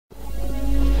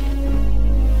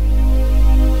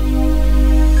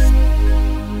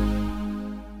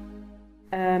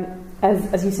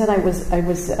As you said, I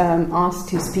was asked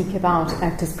to speak about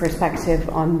ECTA's perspective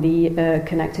on the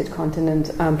Connected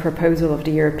Continent proposal of the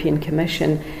European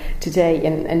Commission today,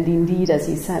 and indeed, as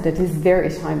you said, it is very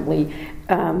timely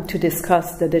to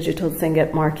discuss the digital single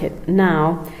market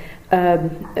now,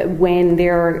 when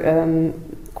there are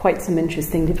quite some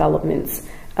interesting developments.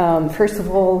 First of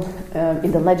all,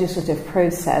 in the legislative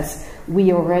process,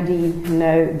 we already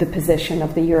know the position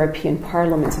of the European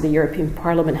Parliament. So the European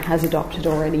Parliament has adopted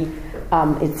already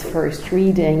its first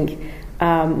reading,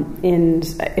 and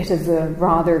it is a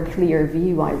rather clear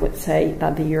view, I would say,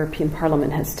 that the European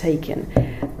Parliament has taken.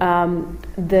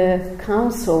 The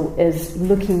Council is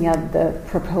looking at the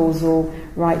proposal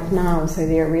right now, so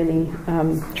they are really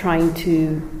trying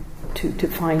to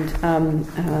find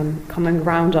common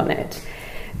ground on it.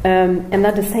 And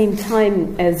at the same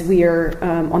time, as we are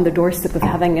on the doorstep of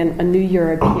having a new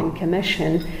European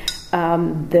Commission,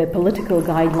 the political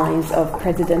guidelines of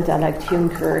President-elect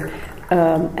Juncker,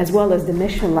 as well as the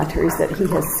mission letters that he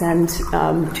has sent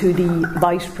to the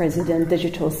Vice President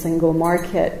Digital Single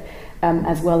Market,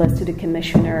 as well as to the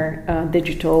Commissioner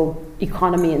Digital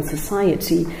Economy and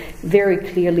Society, very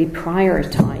clearly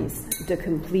prioritize the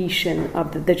completion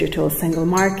of the digital single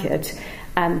market,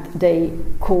 and they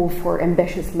call for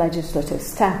ambitious legislative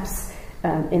steps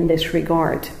in this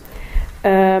regard.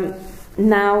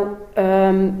 Now,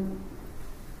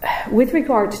 with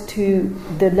regard to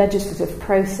the legislative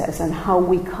process and how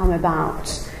we come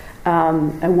about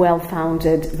a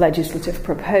well-founded legislative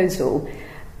proposal,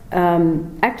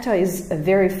 ECTA is a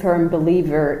very firm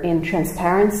believer in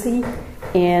transparency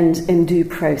and in due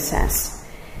process.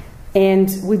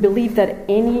 And we believe that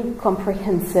any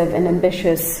comprehensive and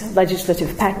ambitious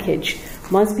legislative package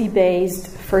must be based,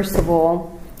 first of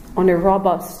all, on a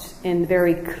robust and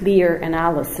very clear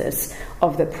analysis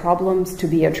of the problems to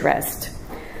be addressed.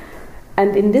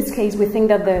 And in this case, we think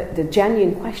that the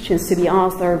genuine questions to be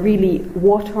asked are really,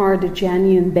 what are the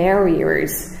genuine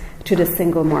barriers to the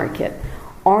single market?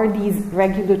 Are these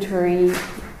regulatory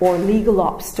or legal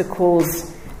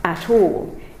obstacles at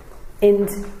all?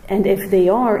 And if they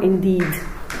are indeed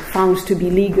found to be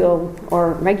legal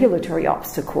or regulatory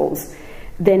obstacles,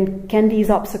 then can these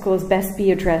obstacles best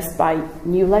be addressed by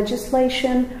new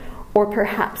legislation, or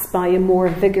perhaps by a more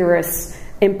vigorous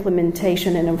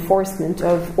implementation and enforcement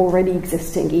of already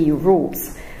existing EU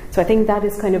rules? So I think that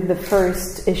is kind of the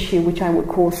first issue, which I would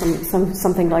call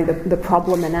something like the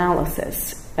problem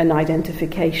analysis and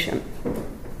identification.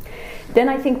 Then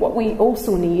I think what we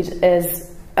also need is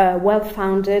a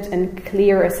well-founded and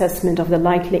clear assessment of the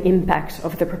likely impact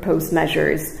of the proposed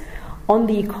measures on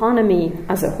the economy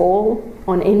as a whole,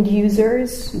 on end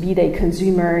users, be they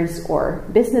consumers or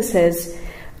businesses,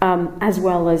 as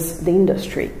well as the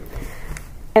industry.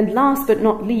 And last but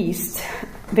not least,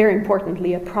 very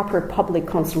importantly, a proper public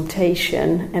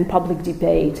consultation and public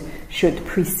debate should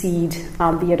precede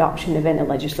the adoption of any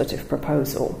legislative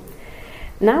proposal.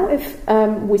 Now, if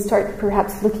we start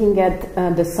perhaps looking at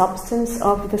the substance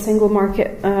of the single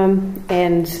market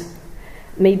and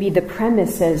maybe the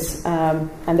premises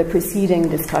and the preceding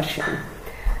discussion.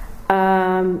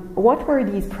 What were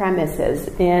these premises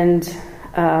and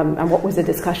what was the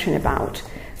discussion about?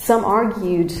 Some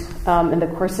argued in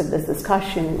the course of this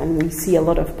discussion, and we see a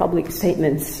lot of public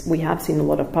statements, we have seen a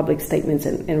lot of public statements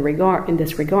in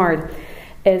this regard,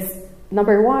 is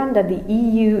number one, that the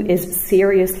EU is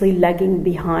seriously lagging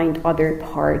behind other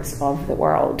parts of the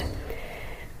world.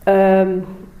 Then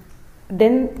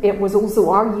it was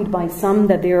also argued by some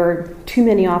that there are too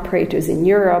many operators in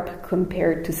Europe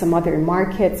compared to some other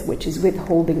markets, which is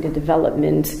withholding the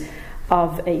development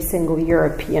of a single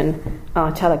European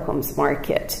telecoms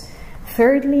market.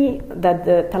 Thirdly, that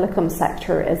the telecom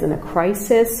sector is in a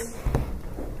crisis.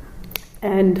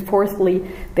 And fourthly,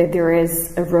 that there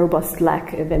is a robust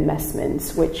lack of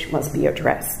investments which must be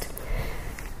addressed.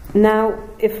 Now,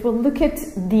 if we look at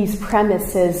these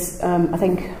premises, I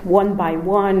think one by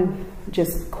one,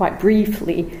 just quite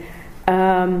briefly,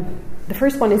 the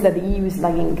first one is that the EU is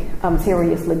lagging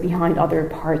seriously behind other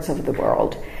parts of the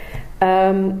world.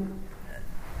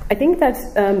 I think that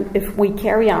if we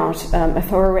carry out a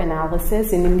thorough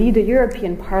analysis, and indeed the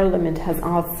European Parliament has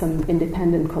asked some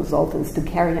independent consultants to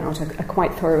carry out a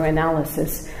quite thorough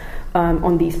analysis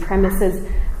on these premises,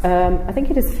 I think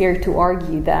it is fair to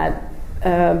argue that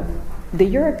the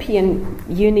European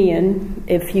Union,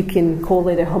 if you can call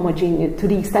it a homogeneous, to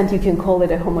the extent you can call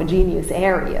it a homogeneous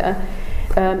area,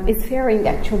 is faring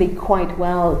actually quite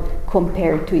well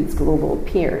compared to its global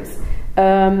peers.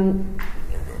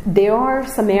 There are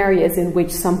some areas in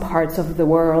which some parts of the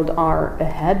world are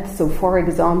ahead. So, for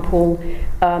example,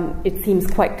 it seems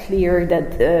quite clear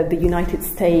that the United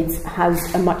States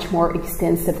has a much more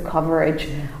extensive coverage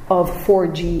of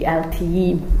 4G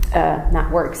LTE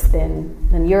networks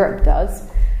than Europe does.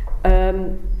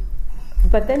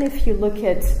 But then if you look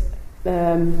at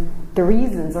the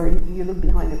reasons, or you look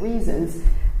behind the reasons,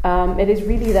 it is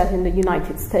really that in the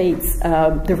United States,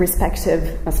 the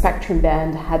respective spectrum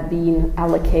band had been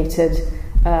allocated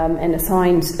and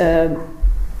assigned,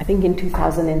 I think, in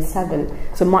 2007,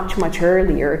 so much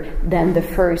earlier than the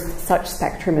first such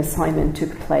spectrum assignment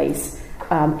took place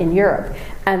in Europe.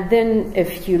 And then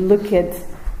if you look at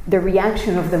the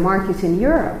reaction of the market in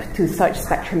Europe to such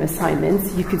spectrum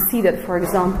assignments, you could see that, for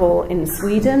example, in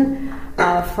Sweden,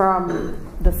 from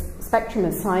the spectrum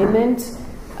assignment,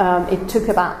 it took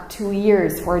about 2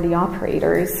 years for the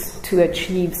operators to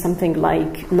achieve something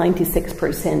like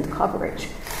 96% coverage.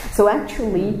 So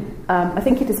actually, I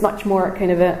think it is much more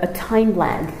kind of a time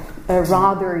lag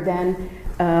rather than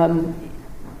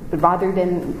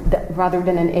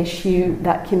an issue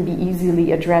that can be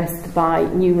easily addressed by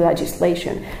new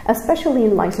legislation, especially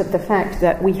in light of the fact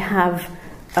that we have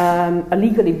a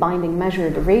legally binding measure,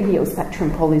 the Radio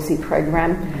Spectrum Policy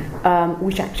Program,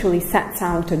 which actually sets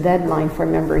out a deadline for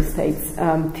member states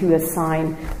to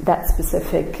assign that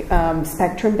specific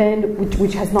spectrum band,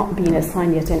 which has not been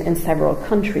assigned yet in several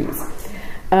countries.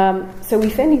 So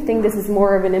if anything, this is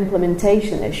more of an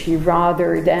implementation issue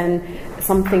rather than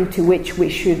something to which we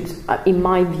should, in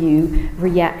my view,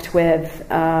 react with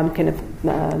kind of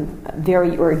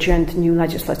very urgent new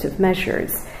legislative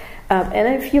measures. And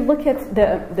if you look at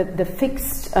the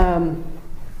fixed,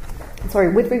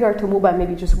 with regard to mobile,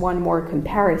 maybe just one more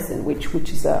comparison, which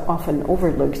is often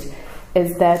overlooked,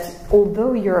 is that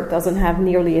although Europe doesn't have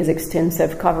nearly as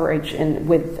extensive coverage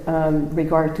with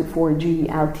regard to 4G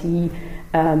LTE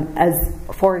as,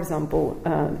 for example,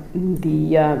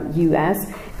 the US,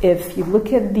 if you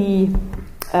look at the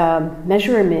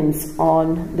measurements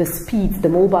on the speeds, the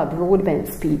mobile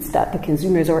broadband speeds that the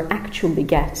consumers are actually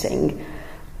getting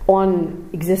on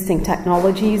existing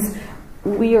technologies,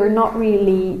 we are not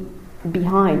really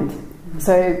behind.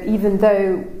 So even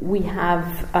though we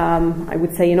have, I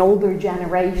would say, an older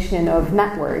generation of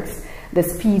networks, the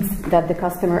speeds that the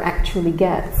customer actually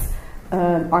gets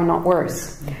are not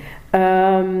worse.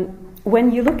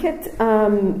 When you look at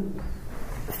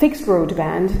fixed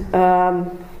broadband,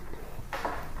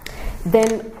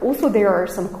 then also there are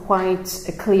some quite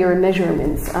clear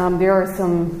measurements. There are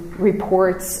some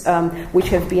reports which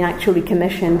have been actually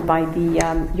commissioned by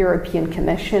the European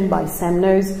Commission, by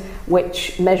SEMNOS,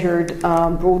 which measured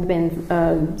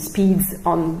broadband speeds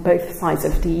on both sides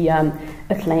of the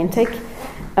Atlantic.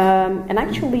 And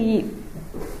actually,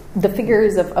 the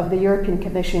figures of the European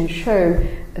Commission show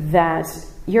that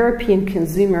European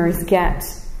consumers get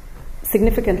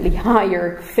significantly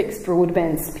higher fixed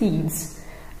broadband speeds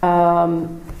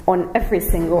on every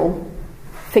single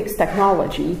fixed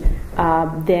technology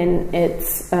than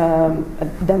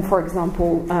for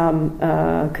example,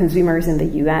 consumers in the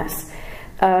US.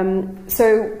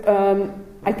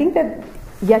 I think that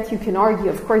yet you can argue,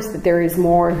 of course, that there is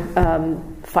more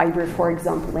fiber, for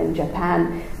example, in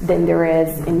Japan than there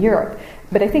is in Europe.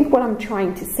 But I think what I'm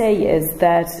trying to say is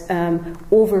that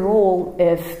overall,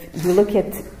 if you look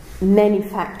at many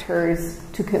factors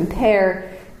to compare,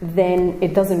 then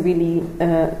it doesn't really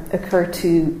occur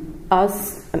to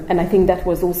us, and I think that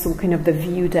was also kind of the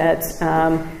view that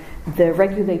the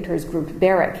regulators group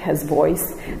BEREC has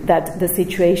voiced, that the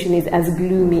situation is as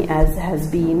gloomy as has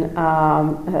been,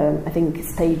 I think,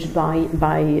 staged by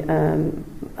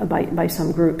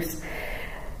some groups.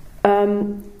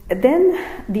 Then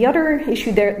the other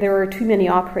issue, there are too many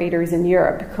operators in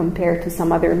Europe compared to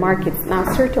some other markets. Now,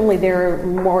 certainly there are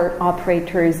more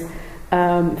operators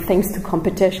thanks to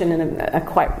competition and a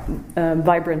quite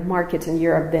vibrant market in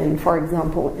Europe than, for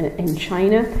example, in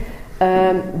China.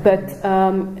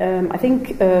 I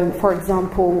think, for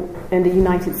example, in the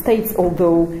United States,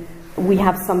 although we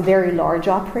have some very large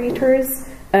operators,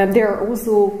 there are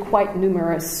also quite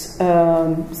numerous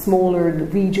smaller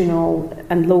regional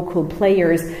and local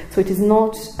players. So it is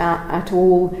not at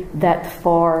all that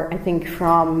far, I think,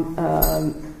 from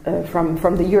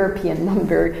the European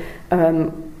number,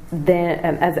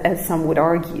 as some would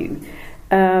argue.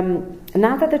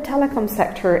 Now that the telecom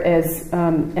sector is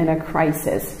in a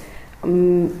crisis,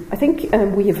 I think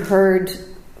we have heard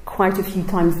quite a few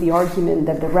times the argument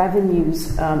that the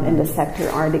revenues in the sector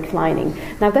are declining.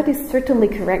 Now, that is certainly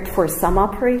correct for some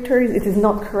operators. It is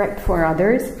not correct for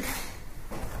others.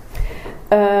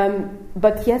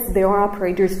 But yes, there are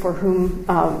operators for whom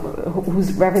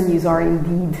whose revenues are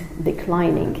indeed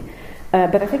declining.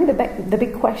 But I think the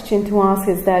big question to ask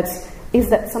is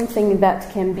that something that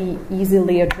can be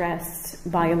easily addressed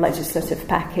by a legislative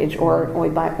package or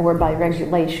by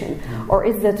regulation, or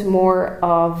is that more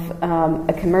of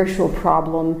a commercial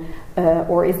problem,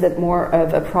 or is that more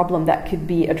of a problem that could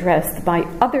be addressed by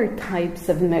other types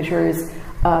of measures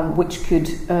which could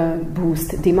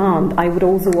boost demand? I would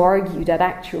also argue that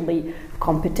actually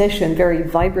competition, very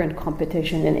vibrant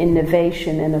competition and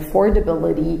innovation and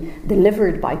affordability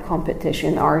delivered by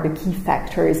competition are the key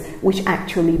factors which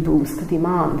actually boost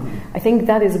demand. I think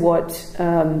that is what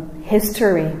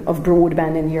history of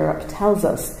broadband in Europe tells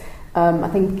us. I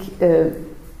think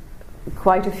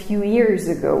quite a few years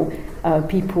ago,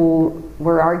 people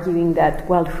were arguing that,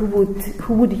 well,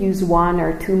 who would use 1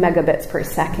 or 2 megabits per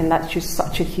second? That's just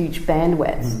such a huge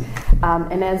bandwidth.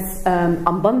 And as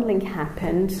unbundling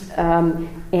happened,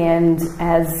 and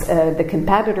as the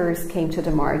competitors came to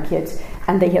the market,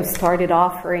 and they have started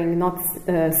offering not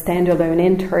standalone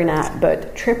internet,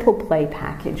 but triple play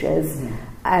packages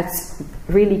at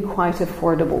really quite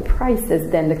affordable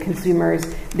prices, then the consumers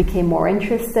became more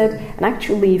interested. And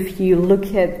actually, if you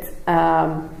look at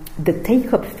the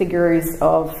take-up figures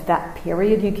of that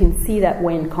period, you can see that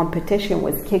when competition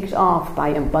was kicked off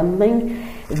by unbundling,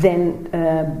 then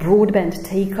broadband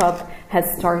take-up has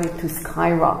started to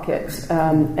skyrocket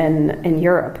in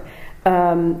Europe.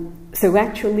 So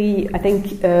actually, I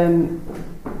think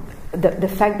the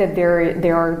fact that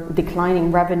there are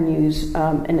declining revenues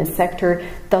in a sector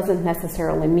doesn't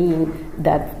necessarily mean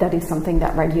that that is something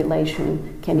that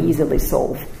regulation can easily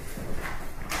solve.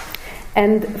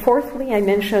 And fourthly, I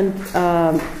mentioned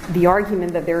the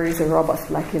argument that there is a robust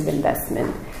lack of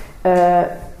investment.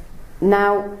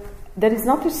 Now, that is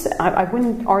not to say, I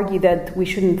wouldn't argue that we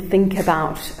shouldn't think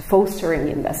about fostering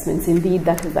investments. Indeed,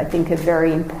 that is, I think, a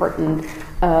very important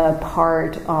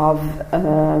part of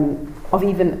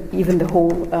even the whole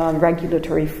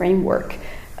regulatory framework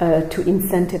to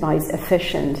incentivize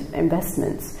efficient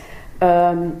investments.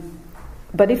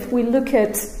 But if we look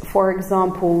at, for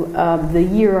example, the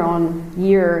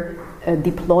year-on-year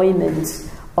deployment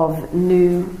of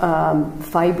new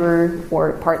fiber,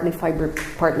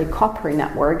 partly copper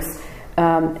networks,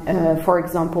 for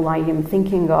example, I am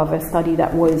thinking of a study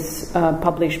that was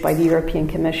published by the European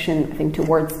Commission, I think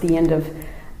towards the end of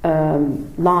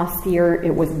last year.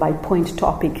 It was by Point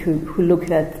Topic, who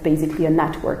looked at basically a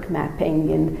network mapping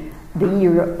in the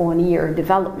year-on-year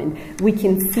development. We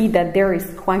can see that there is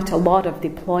quite a lot of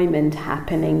deployment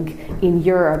happening in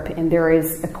Europe, and there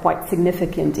is a quite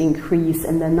significant increase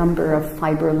in the number of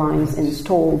fiber lines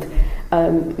installed.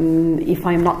 If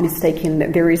I'm not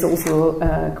mistaken, there is also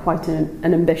quite an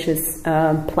ambitious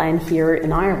plan here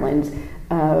in Ireland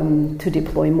to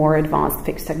deploy more advanced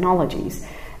fixed technologies.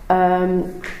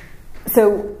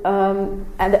 So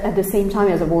at the same time,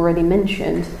 as I've already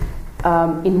mentioned,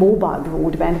 in mobile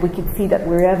broadband, we could see that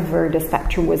wherever the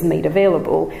spectrum was made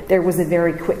available, there was a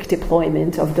very quick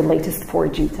deployment of the latest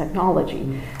 4G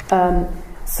technology.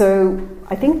 So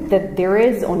I think that there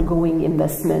is ongoing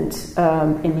investment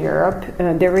in Europe.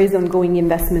 There is ongoing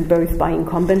investment both by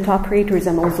incumbent operators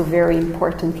and also, very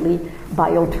importantly,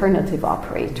 by alternative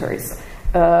operators.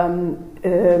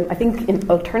 I think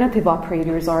alternative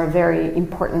operators are a very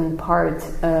important part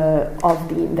of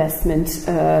the investment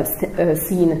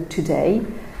scene today.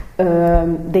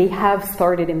 They have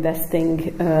started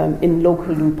investing in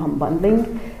local loop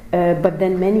unbundling, but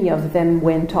then many of them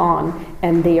went on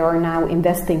and they are now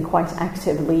investing quite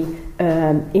actively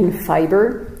in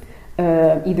fiber,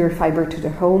 either fiber to the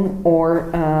home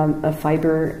or a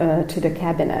fiber to the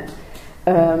cabinet.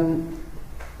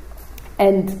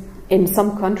 And in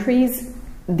some countries,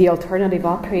 the alternative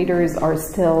operators are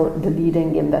still the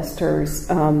leading investors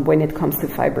when it comes to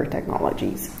fiber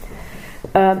technologies.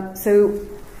 So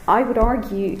I would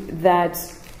argue that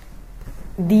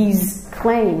these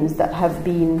claims that have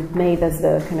been made as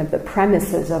the kind of the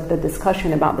premises of the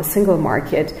discussion about the single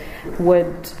market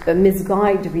would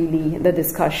misguide really the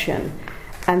discussion.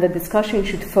 And the discussion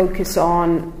should focus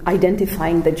on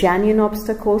identifying the genuine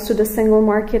obstacles to the single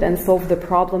market and solve the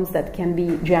problems that can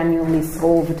be genuinely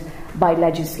solved by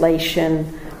legislation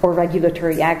or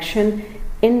regulatory action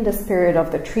in the spirit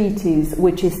of the treaties,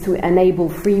 which is to enable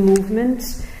free movement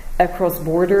across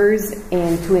borders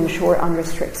and to ensure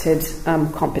unrestricted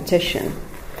competition.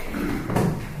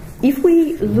 If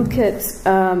we look at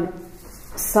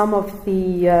some of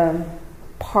the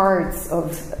parts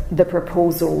of the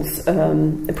proposals,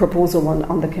 proposal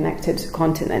on the connected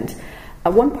continent,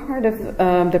 One part of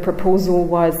the proposal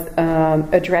was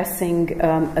addressing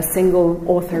a single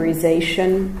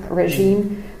authorization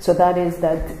regime. So that is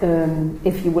that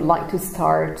if you would like to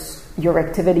start your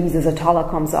activities as a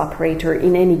telecoms operator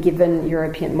in any given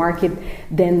European market,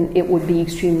 then it would be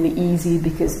extremely easy,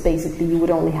 because basically you would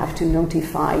only have to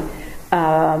notify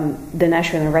the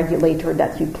national regulator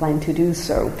that you plan to do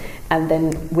so. And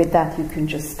then with that, you can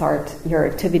just start your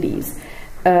activities.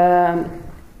 I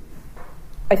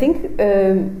think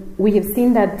we have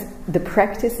seen that the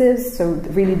practices, so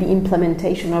really the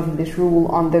implementation of this rule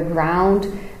on the ground,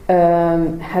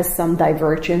 has some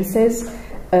divergences.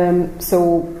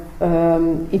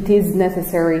 It is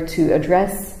necessary to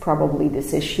address probably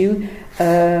this issue,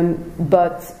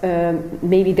 but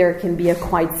maybe there can be a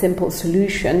quite simple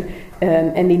solution.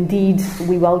 And indeed,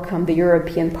 we welcome the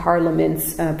European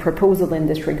Parliament's proposal in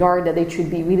this regard, that it should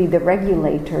be really the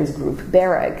regulators group,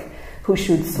 BEREC, who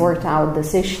should sort out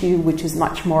this issue, which is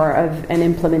much more of an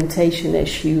implementation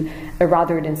issue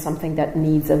rather than something that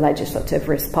needs a legislative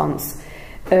response.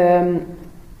 The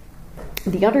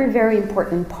other very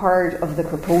important part of the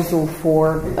proposal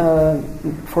for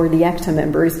the ECTA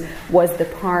members was the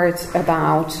part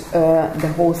about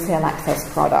the wholesale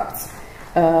access products.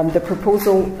 The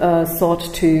proposal sought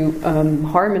to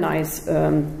harmonize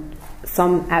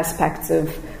some aspects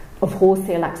of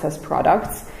wholesale access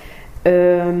products.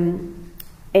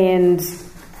 And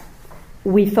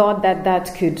we thought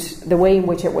that could, the way in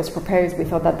which it was proposed, we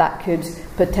thought that could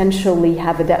potentially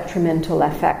have a detrimental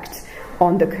effect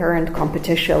on the current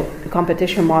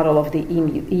competition model of the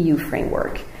EU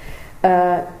framework.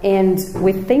 And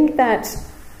we think that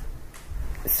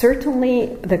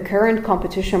certainly the current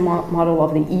competition model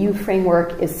of the EU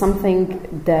framework is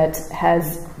something that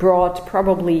has brought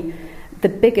probably the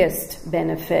biggest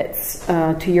benefits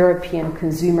to European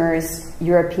consumers,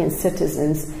 European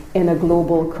citizens in a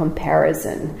global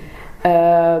comparison.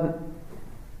 And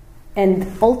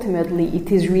ultimately,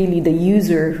 it is really the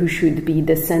user who should be at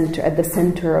the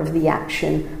center of the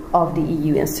action of the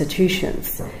EU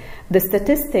institutions. The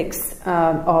statistics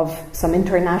of some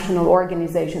international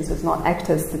organizations, so it's not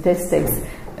ECTA statistics,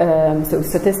 so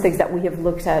statistics that we have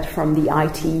looked at from the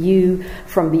ITU,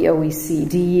 from the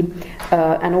OECD,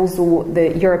 and also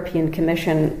the European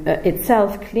Commission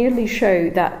itself clearly show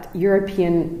that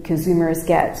European consumers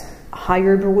get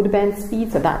higher broadband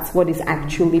speed, so that's what is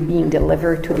actually being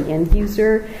delivered to the end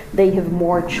user. They have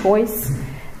more choice.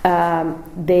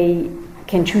 They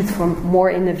can choose from more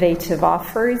innovative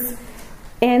offers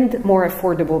and more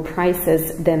affordable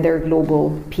prices than their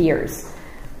global peers.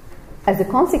 As a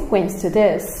consequence to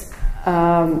this,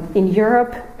 in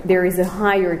Europe, there is a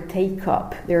higher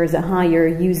take-up, there is a higher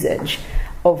usage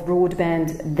of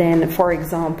broadband than, for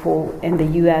example, in the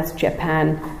US,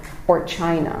 Japan, or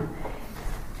China.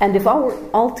 And if our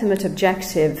ultimate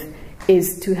objective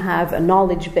is to have a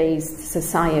knowledge-based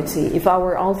society, if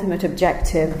our ultimate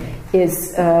objective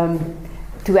is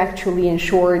to actually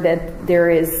ensure that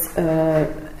there is a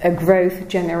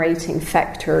growth-generating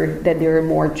factor, that there are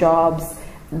more jobs,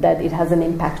 that it has an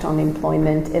impact on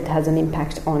employment, it has an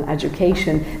impact on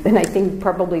education, then I think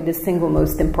probably the single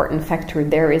most important factor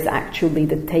there is actually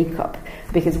the take-up,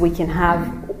 because we can have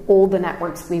all the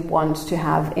networks we want to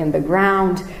have in the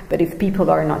ground, but if people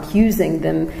are not using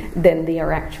them, then they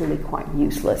are actually quite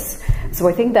useless. So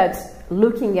I think that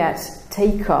looking at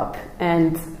take-up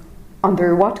and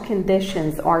under what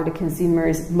conditions are the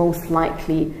consumers most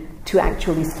likely to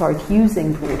actually start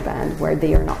using broadband where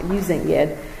they are not using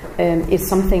it is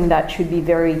something that should be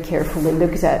very carefully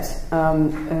looked at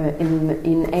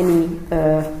in any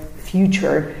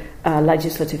future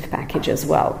legislative package as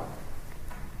well.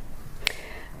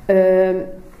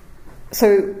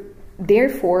 So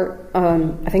therefore,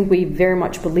 I think we very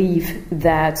much believe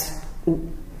that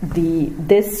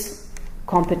this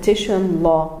competition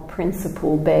law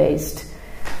principle-based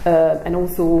and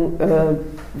also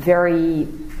very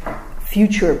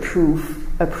future-proof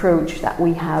approach that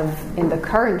we have in the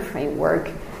current framework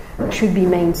should be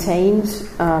maintained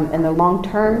in the long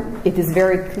term. It is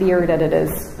very clear that it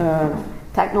is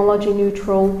technology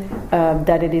neutral,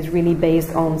 that it is really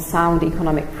based on sound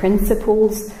economic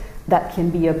principles that can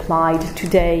be applied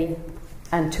today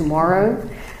and tomorrow.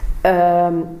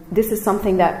 This is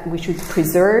something that we should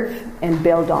preserve and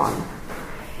build on.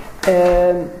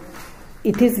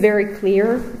 It is very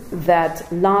clear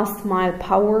that last mile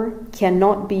power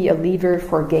cannot be a lever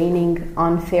for gaining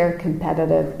unfair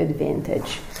competitive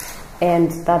advantage.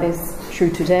 And that is true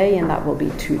today, and that will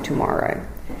be true tomorrow.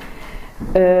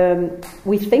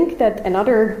 We think that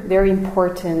another very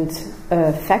important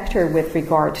factor with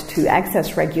regard to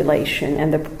access regulation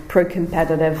and the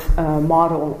pro-competitive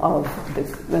model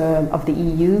of the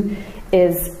EU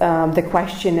is the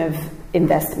question of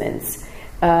investments.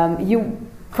 You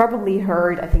probably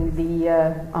heard, I think, the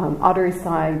other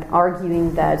side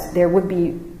arguing that there would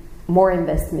be more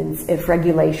investments if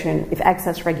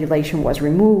access regulation was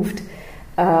removed.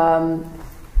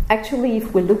 Actually,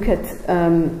 if we look at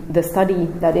the study,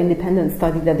 that independent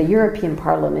study that the European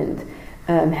Parliament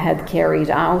had carried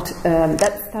out,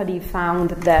 that study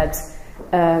found that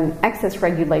access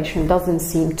regulation doesn't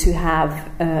seem to have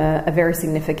a very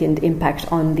significant impact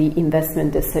on the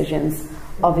investment decisions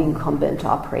of incumbent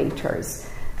operators.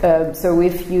 So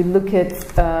if you look at,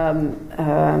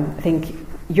 I think,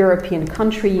 European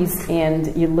countries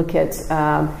and you look at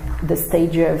the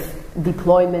stage of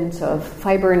deployment of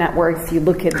fiber networks, you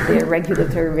look at the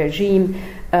regulatory regime,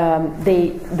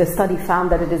 the study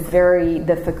found that it is very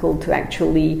difficult to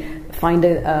actually find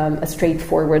a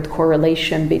straightforward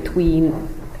correlation between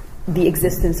the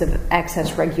existence of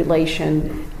access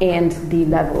regulation and the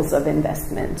levels of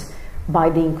investment by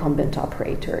the incumbent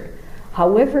operator.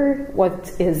 However,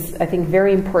 what is, I think,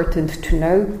 very important to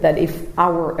note that if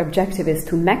our objective is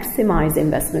to maximize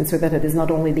investment so that it is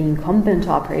not only the incumbent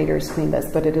operators who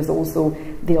invest, but it is also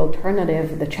the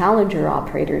alternative, the challenger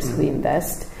operators who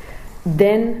invest,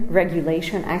 then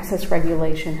regulation, access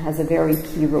regulation, has a very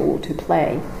key role to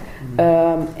play.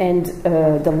 And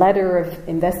the letter of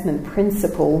investment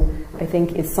principle, I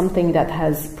think, is something that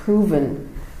has proven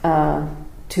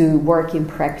to work in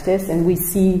practice, and we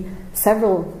see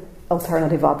several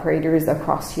alternative operators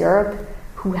across Europe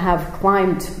who have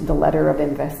climbed the ladder of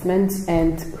investment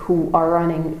and who are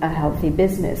running a healthy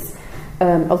business.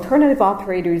 Alternative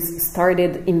operators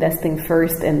started investing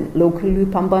first in local loop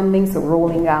unbundling, so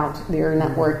rolling out their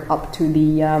network up to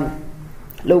the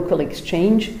local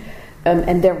exchange,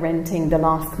 and they're renting the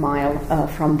last mile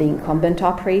from the incumbent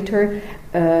operator.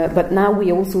 But now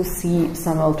we also see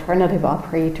some alternative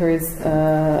operators,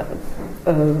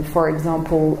 for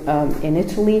example, in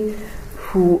Italy,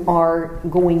 who are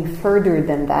going further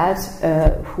than that,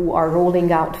 who are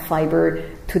rolling out fiber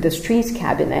to the street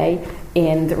cabinet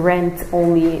and rent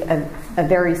only a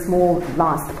very small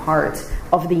last part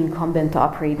of the incumbent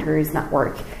operator's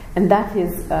network. And that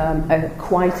is a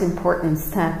quite important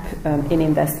step in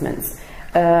investments.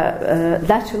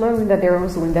 Let alone that there are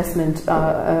also investments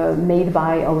made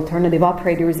by alternative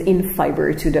operators in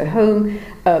fiber to the home.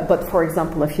 But for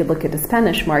example, if you look at the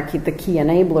Spanish market, the key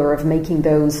enabler of making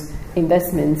those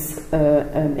investments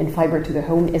in fiber to the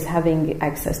home is having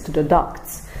access to the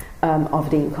ducts of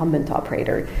the incumbent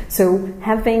operator. So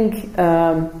having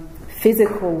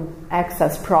physical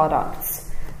access products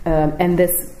and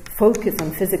this focus on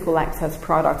physical access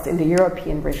products in the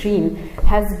European regime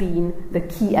has been the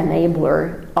key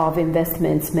enabler of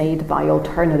investments made by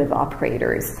alternative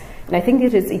operators. And I think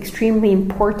it is extremely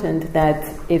important that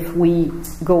if we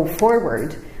go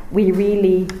forward, we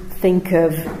really think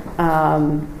of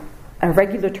a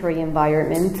regulatory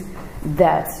environment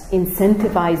that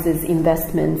incentivizes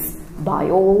investments by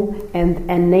all and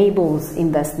enables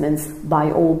investments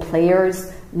by all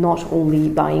players, not only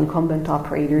by incumbent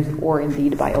operators or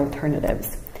indeed by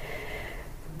alternatives.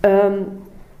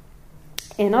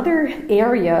 Another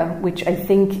area which I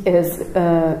think has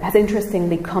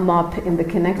interestingly come up in the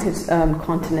connected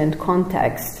continent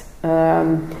context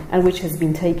and which has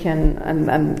been taken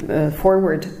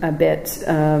forward a bit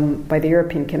by the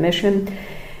European Commission,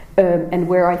 and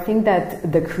where I think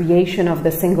that the creation of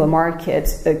the single market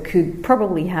could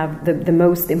probably have the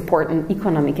most important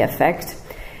economic effect,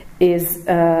 is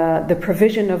the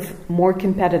provision of more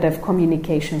competitive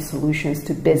communication solutions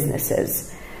to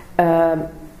businesses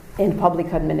in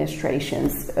public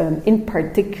administrations, in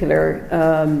particular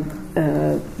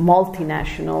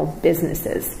multinational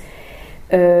businesses.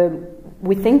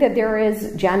 We think that there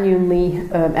is genuinely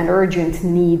an urgent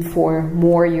need for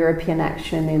more European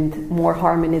action and more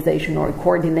harmonization or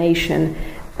coordination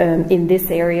in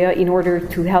this area in order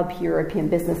to help European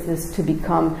businesses to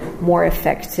become more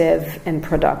effective and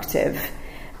productive.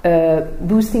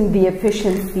 Boosting the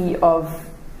efficiency of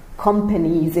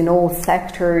companies in all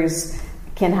sectors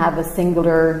can have a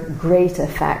singular great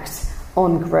effect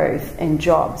on growth and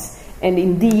jobs. And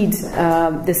indeed,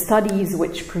 the studies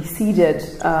which preceded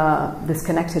this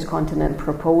Connected Continent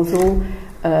proposal,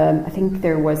 I think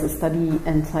there was a study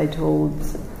entitled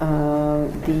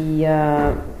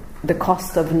the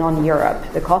cost of non-Europe,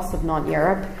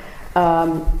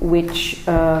 which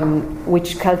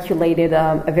calculated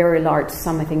a very large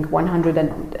sum, I think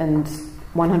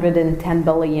 110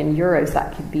 billion euros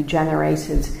that could be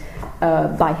generated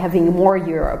by having more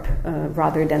Europe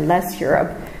rather than less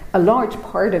Europe. A large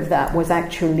part of that was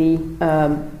actually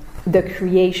the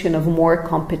creation of more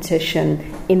competition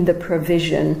in the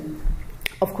provision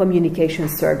of communication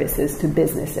services to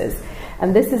businesses.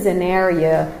 And this is an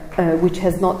area which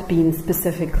has not been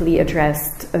specifically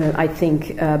addressed, I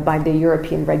think, by the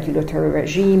European regulatory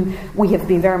regime. We have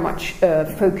been very much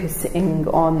focusing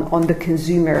on the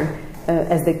consumer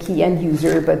as the key end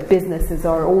user, but businesses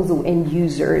are also end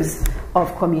users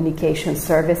of communication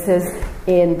services,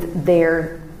 and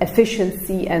their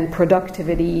efficiency and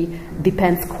productivity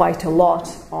depends quite a lot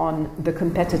on the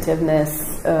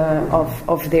competitiveness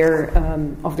of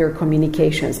their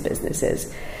communications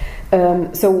businesses.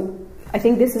 So I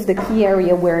think this is the key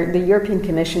area where the European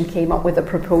Commission came up with a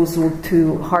proposal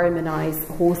to harmonize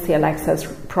wholesale access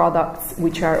products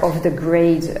which are of the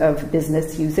grade of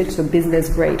business usage, so business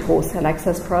grade wholesale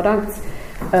access products.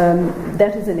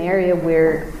 That is an area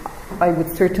where I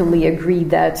would certainly agree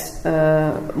that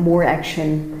more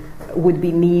action would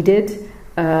be needed,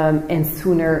 and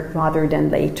sooner rather than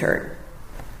later.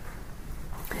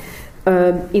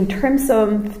 In terms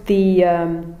of the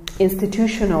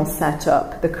institutional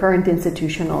setup, the current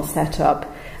institutional setup,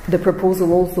 the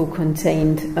proposal also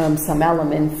contained some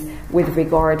elements with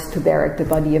regard to the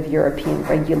body of European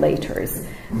regulators.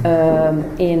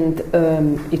 And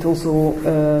it also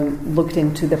looked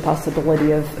into the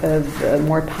possibility of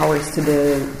more powers to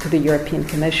the European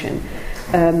Commission.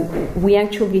 We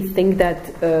actually think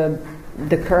that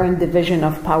the current division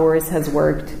of powers has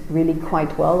worked really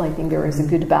quite well. I think there is a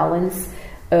good balance.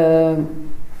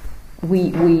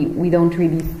 We don't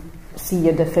really see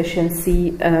a deficiency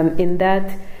in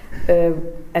that.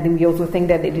 And we also think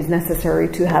that it is necessary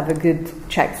to have a good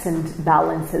checks and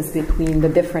balances between the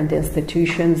different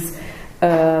institutions.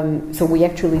 So we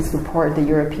actually support the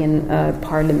European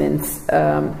Parliament's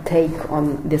take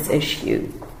on this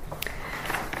issue.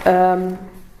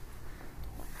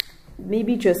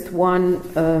 Maybe just one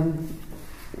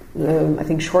I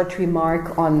think short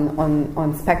remark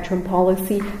on spectrum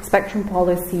policy. Spectrum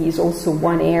policy is also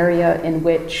one area in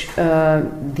which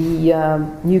the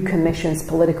new Commission's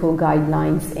political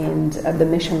guidelines and the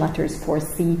mission letters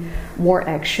foresee more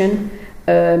action.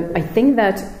 I think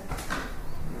that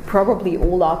probably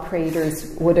all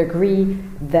operators would agree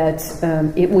that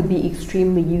it would be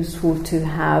extremely useful to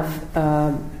have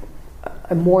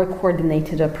a more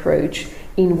coordinated approach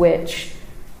in which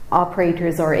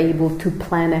operators are able to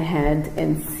plan ahead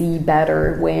and see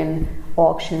better when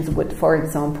auctions would, for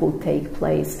example, take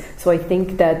place. So I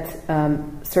think that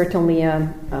certainly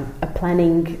a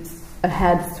planning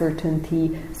ahead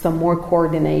certainty, some more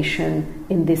coordination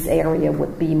in this area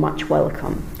would be much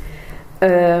welcome.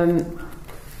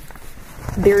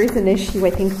 There is an issue,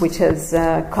 I think, which has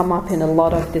come up in a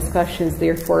lot of discussions,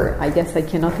 therefore I guess I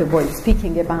cannot avoid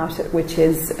speaking about it, which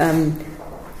is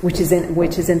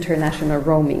international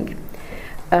roaming.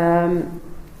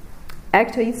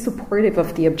 ECTA is supportive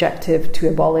of the objective to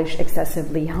abolish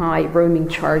excessively high roaming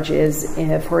charges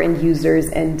for end users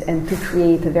and to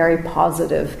create a very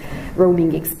positive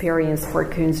roaming experience for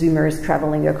consumers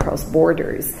traveling across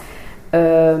borders.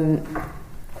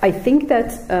 I think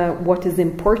that what is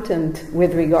important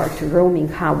with regard to roaming,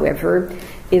 however,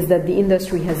 is that the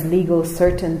industry has legal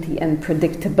certainty and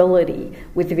predictability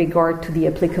with regard to the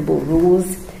applicable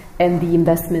rules and the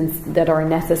investments that are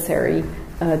necessary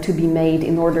to be made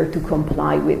in order to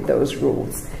comply with those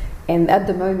rules. And at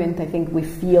the moment, I think we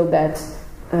feel that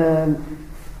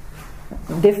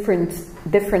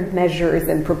different measures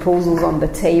and proposals on the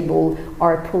table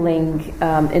are pulling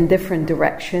in different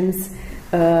directions.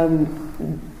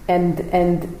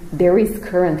 And there is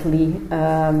currently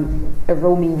a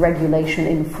roaming regulation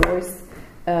in force,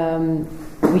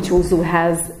 which also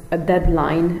has a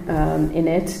deadline in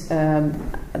it,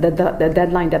 the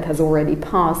deadline that has already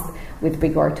passed with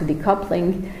regard to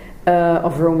decoupling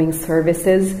of roaming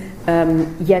services.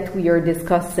 Yet we are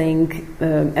discussing,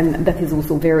 and that is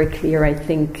also very clear, I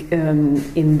think,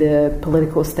 in the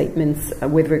political statements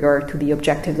with regard to the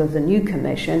objectives of the new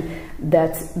Commission,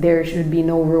 that there should be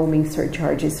no roaming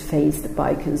surcharges faced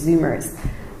by consumers.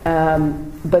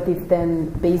 But if then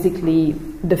basically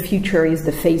the future is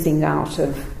the phasing out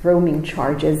of roaming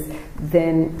charges,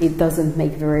 then it doesn't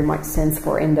make very much sense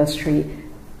for industry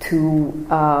to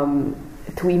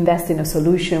invest in a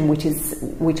solution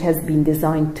which has been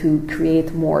designed to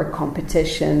create more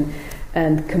competition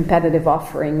and competitive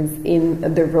offerings in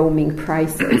the roaming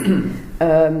prices.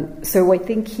 So I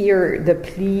think here the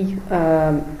plea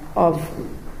of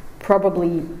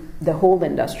probably the whole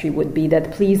industry would be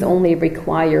that please only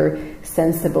require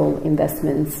sensible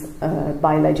investments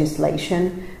by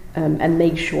legislation and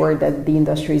make sure that the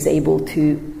industry is able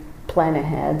to plan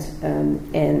ahead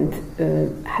and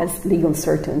has legal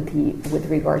certainty with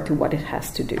regard to what it has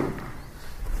to do.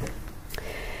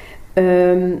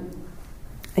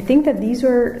 I think that these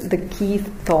are the key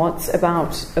thoughts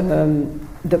about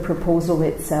the proposal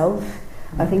itself.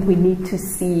 I think we need to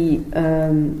see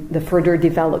the further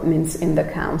developments in the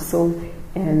Council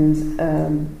and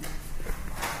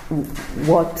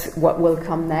what will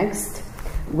come next,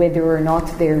 whether or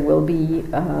not there will be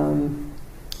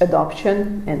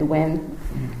adoption and when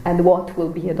and what will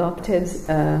be adopted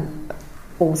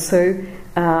also,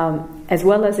 as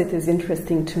well as it is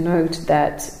interesting to note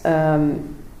that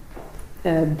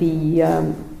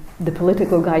the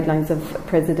political guidelines of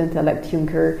President-elect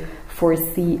Juncker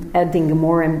foresee adding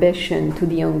more ambition to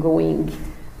the ongoing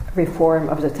reform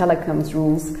of the telecoms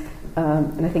rules,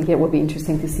 and I think it will be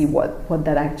interesting to see what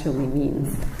that actually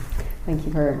means. Thank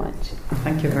you very much.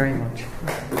 Thank you very much.